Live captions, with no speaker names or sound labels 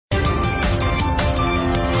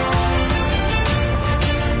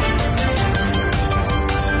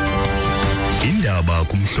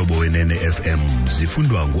kumhlobo wenene FM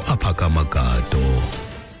zifundwa nguAphaka Magado.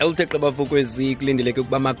 Elteqa bavukwezi kulindeleke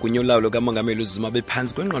ukuba amagunya olawulo kamongameli uZuma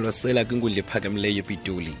bephansi kwenqwalasela kwinkundla ephakamileyo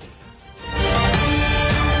ePitoli.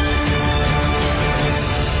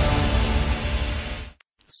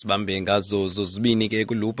 Sibambe ngazo zozibini ke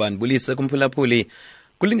kulupani bulise kumphulaphuli.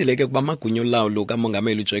 Kulindeleke ukuba amagunya olawulo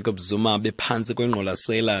kamongameli uJacob Zuma bephansi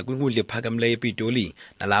kwenqwalasela kwinkundla ephakamileyo ePitoli,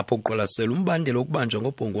 nalapho uqwalasela umbandela wokubanjwa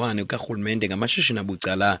ngobhongwane karhulumente ngamashishini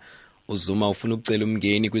abucala. uZuma ufuna ukucela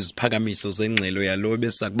umngeni kwiziphakamiso zengxelo yalo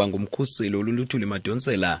besakuba ngumkhuseli oluluthuli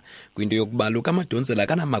Madonsela kwinto yokubala ukaMadonsela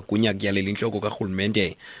kanamagunya akuyalela intloko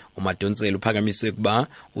karhulumente. uMadonsela uphakamise ukuba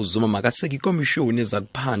uZuma makaseke ikomishoni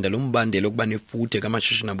ezakuphanda lo mbandela ukuba nefuthe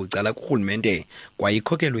kamashishini abucala kurhulumente kwaye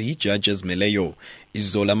ikhokelwe yijaji ezimeleyo.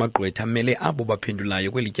 Izola amagqwetha amele abo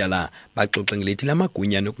baphendulayo kweli tyala baxoxe ngelithi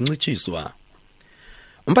lamagunya nokuncitshiswa.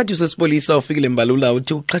 Umphathiswa wesipolisa ufikile Mbalula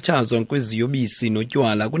uthi ukuxhatshazwa kweziyobisi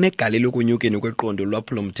notywala kunegalelo ekonyukeni kweqondo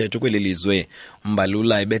lolwaphulo-mthetho kweli lizwe.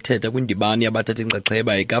 Mbalula ebethetha kwindibano yabathatha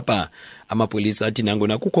inxaxheba eKapa. Amapolisa athi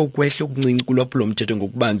nangona kukho ukwehla okuncinci kulwaphulo-mthetho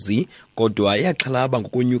ngokubanzi, kodwa iyaxhalaba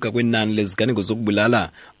ngokonyuka kwenani leziganeko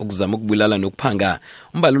zokubulala, ukuzama ukubulala nokuphanga.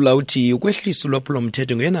 Mbalula uthi ukwehlisa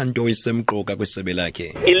ulwaphulo-mthetho ngeyona nto isemqoka kwesebe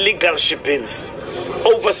lakhe. Illegal shippings,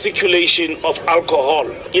 over-circulation of alcohol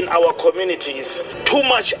in our communities, too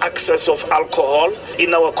much access of alcohol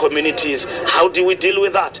in our communities. How do we deal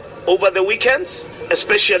with that? Over the weekends,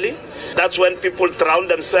 especially, that's when people drown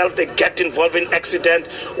themselves, they get involved in accident,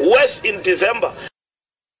 worse in December.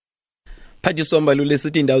 Phathiswa Mbalula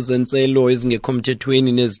esithi indawo zentselo ezingekho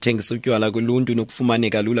mthethweni nezithengisa utywala kuluntu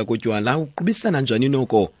nokufumaneka lula kotywala uqubisana njani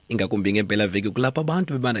noko, ingakumbi ngempela veki kulapho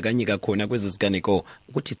abantu bebandakanyeka khona kwezi ziganeko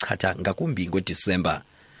ukuthi chatha ngakumbi ngoDisemba.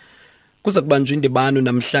 Kuza kubanjwa indibano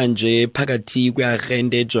namhlanje phakathi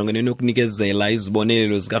kwearhente ejongene nokunikezela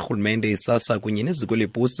izibonelelo zikarhulumente isasa kunye neziko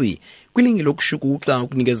leposi kwilinge lokushukuxa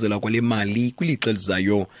ukunikezela kwale mali kwilixa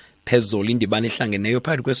elizayo. Phezolo indibano ehlangeneyo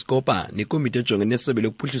phakathi kweSkopa nekomiti ejongene nesebe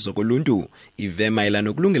lokuphuhliswa koluntu ive mayelana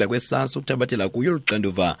nokulungela kwesasa ukuthabathela kuyo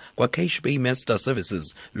luxanduva kwa-Cash Paymaster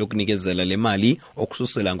Services lokunikezela le mali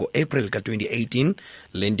okususela ngo-April ka-2018.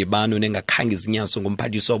 Le ndibano nengakhange zinyaso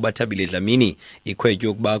ngomphathiswa uBathabile Dlamini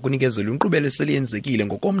ikhwetywe ukuba kunikezelwe inkqubela eseliyenzekile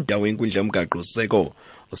ngokomda wenkundla yomgaqo-seko.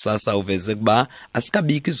 Usasa uveze ukuba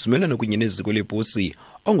asikabikho isivumelwano kunye neziko leposi.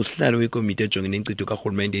 Ongusihlalo wekomiti ejongene nenkcitho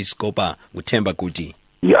karhulumente iSkopa nguThemba Kuti.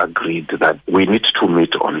 We agreed that we need to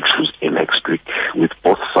meet on Tuesday next week with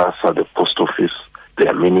both SASSA, the post office,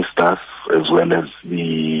 their ministers, as well as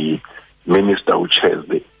the minister who chairs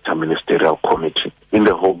the interministerial committee, in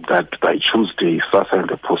the hope that by Tuesday, SASSA and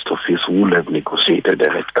the post office will have negotiated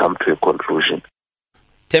and had come to a conclusion.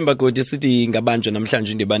 Themba Kuti sithi ngabanje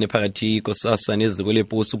namhlanje indibane phakathi koSASSA neziko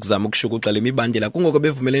leposi ukuzama ukushukuxa le mibandela kungoko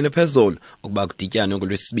bevumelene phezolo ukuba kudityanwe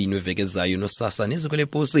ngolwesibini weveki ezayo noSASSA neziko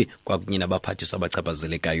leposi kwakunye nabaphathiswa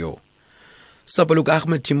abachaphazelekayo. Usapho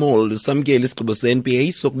luka-Ahmed Timol samkele isigqibo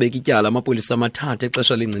se-NPA sokubeka ityala amapolisa amathathu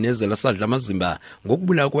exesha lengcinezelo asadla amazimba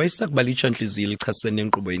ngokubulawa kwayisakuba litshantliziyo elichasene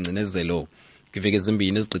nenkqubo yengcinezelo. Kwiveki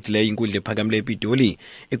ezimbini ezigqithileyo inkundla ephakamileyo ePitoli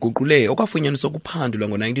iguqule okwafunyaniswa kuphandulwa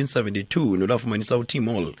ngo-1972 nolwafumanisa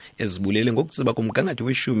uTimol ezibulele ngokutsiba komgangatho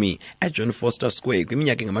we-10 eJohn Foster Square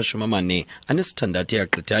kwiminyaka engama-46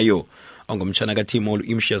 eyagqithayo. Ongumtshana kaTimol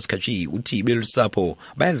Imshias Kachi uthi belusapho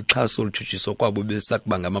bayalixhasa olutshutshiso kwabo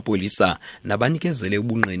besakuba ngamapolisa nabanikezele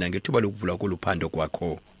ubungqina ngethuba lokuvulwa koluphando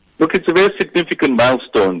kwakho. Look, it's a very significant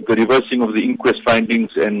milestone, the reversing of the inquest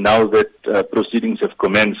findings, and now that proceedings have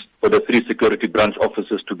commenced for the 3 security branch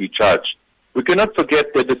officers to be charged. We cannot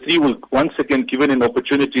forget that the 3 were once again given an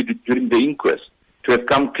opportunity during the inquest to have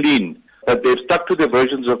come clean, but they've stuck to their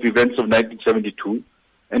versions of events of 1972.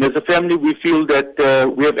 And as a family, we feel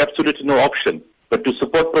that we have absolutely no option but to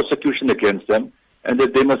support prosecution against them and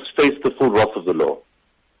that they must face the full wrath of the law.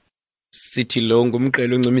 Sithi lo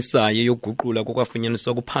ngumqelo oncimisayo yokuguqula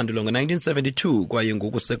kokwafunyaniswa kuphandulwa ngo-1972 kwaye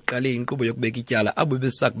ngoku sekuqale inkqubo yokubeka ityala abo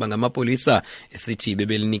besakuba ngamapolisa esithi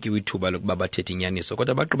bebelinikiwe ithuba lokuba bathethe inyaniso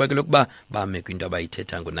kodwa baqhubekele ukuba bame kwinto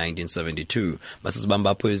abayithetha ngo-1972. Masizibamba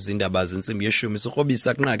apho izindaba zentsimbi ye-10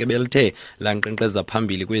 sikrobisa kunqake belithe lankqenkqeza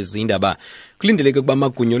phambili kwezindaba. Kulindeleke ukuba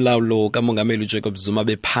amagunya olawulo kamongameli uJacob Zuma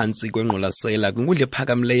bephansi kwenqwalasela kwinkundla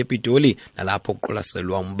ephakamileyo ePitoli nalapho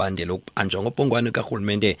kuqwalaselwa umbandela wokubanjwa ngobhongwane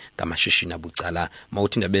karhulumente ngamashishini abucala.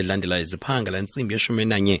 Mawuthi indaba elandela iziphanga la ntsimbi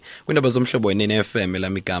ye-11 kwindaba zomhlobo wenene FM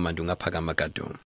elamigama ndungaphaka Magado.